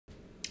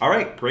All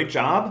right, great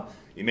job.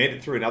 You made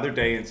it through another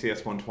day in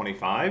CS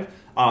 125.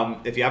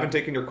 If you haven't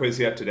taken your quiz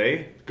yet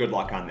today, good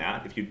luck on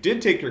that. If you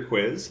did take your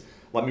quiz,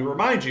 let me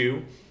remind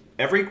you,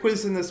 every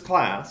quiz in this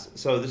class,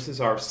 so this is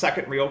our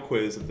second real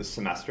quiz of the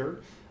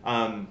semester,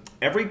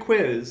 every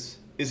quiz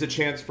is a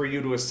chance for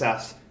you to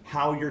assess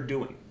how you're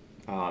doing.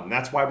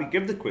 That's why we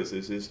give the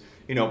quizzes is,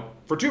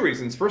 for two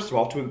reasons. First of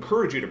all, to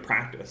encourage you to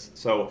practice.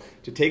 So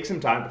to take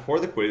some time before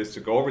the quiz to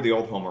go over the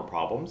old homework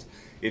problems.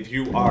 If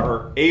you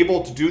are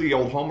able to do the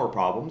old homework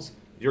problems,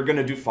 you're going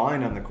to do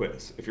fine on the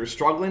quiz. If you're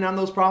struggling on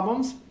those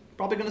problems, you're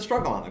probably going to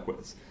struggle on the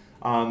quiz.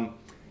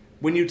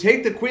 When you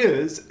take the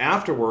quiz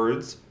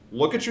afterwards,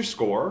 look at your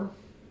score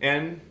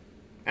and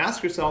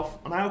ask yourself,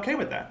 am I okay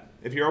with that?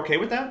 If you're okay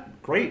with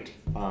that, great.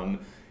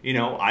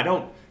 I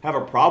don't have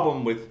a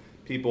problem with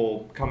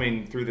people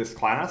coming through this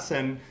class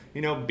and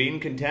being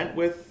content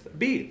with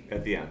B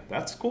at the end.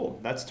 That's cool.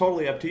 That's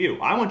totally up to you.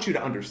 I want you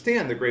to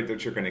understand the grade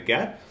that you're going to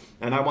get,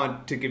 and I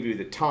want to give you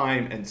the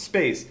time and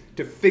space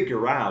to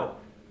figure out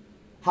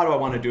how do I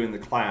want to do in the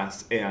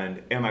class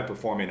and am I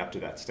performing up to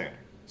that standard.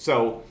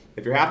 So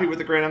if you're happy with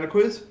the grade on the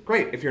quiz,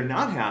 great. If you're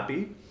not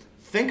happy,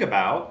 think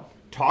about,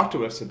 talk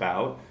to us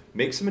about,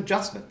 make some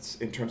adjustments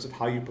in terms of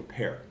how you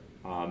prepare.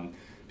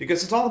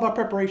 Because it's all about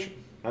preparation.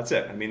 That's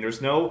it. I mean,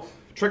 there's no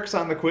tricks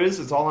on the quiz.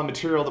 It's all on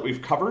material that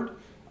we've covered.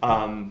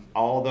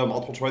 All the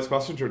multiple choice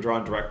questions are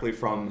drawn directly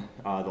from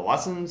the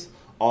lessons.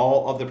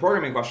 All of the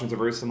programming questions are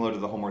very similar to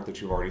the homework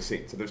that you've already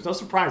seen. So there's no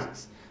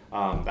surprises.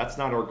 That's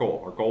not our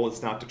goal. Our goal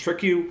is not to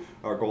trick you.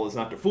 Our goal is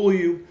not to fool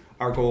you.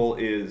 Our goal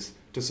is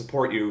to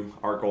support you.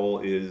 Our goal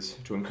is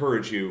to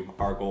encourage you.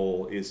 Our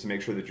goal is to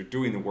make sure that you're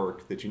doing the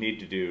work that you need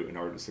to do in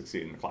order to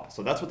succeed in the class.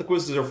 So that's what the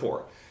quizzes are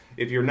for.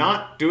 If you're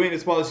not doing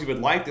as well as you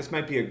would like, this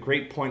might be a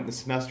great point in the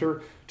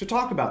semester to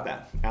talk about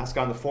that. Ask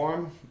on the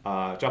forum,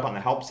 jump on the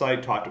help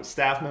site, talk to a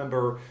staff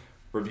member,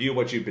 review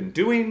what you've been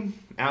doing,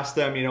 ask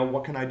them,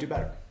 what can I do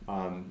better?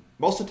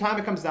 Most of the time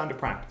it comes down to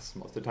practice.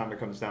 Most of the time it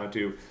comes down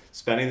to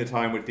spending the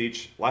time with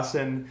each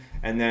lesson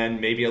and then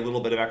maybe a little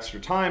bit of extra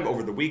time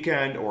over the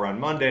weekend or on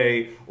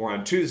Monday or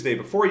on Tuesday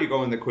before you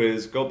go in the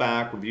quiz, go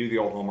back, review the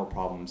old homework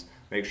problems,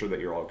 make sure that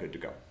you're all good to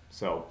go.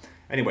 So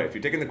anyway, if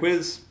you're taking the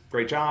quiz,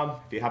 great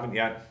job. If you haven't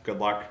yet, good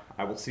luck.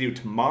 I will see you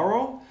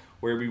tomorrow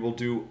where we will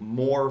do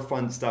more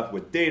fun stuff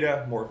with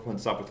data, more fun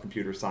stuff with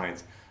computer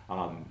science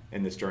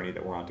in this journey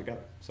that we're on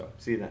together. So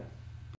see you then.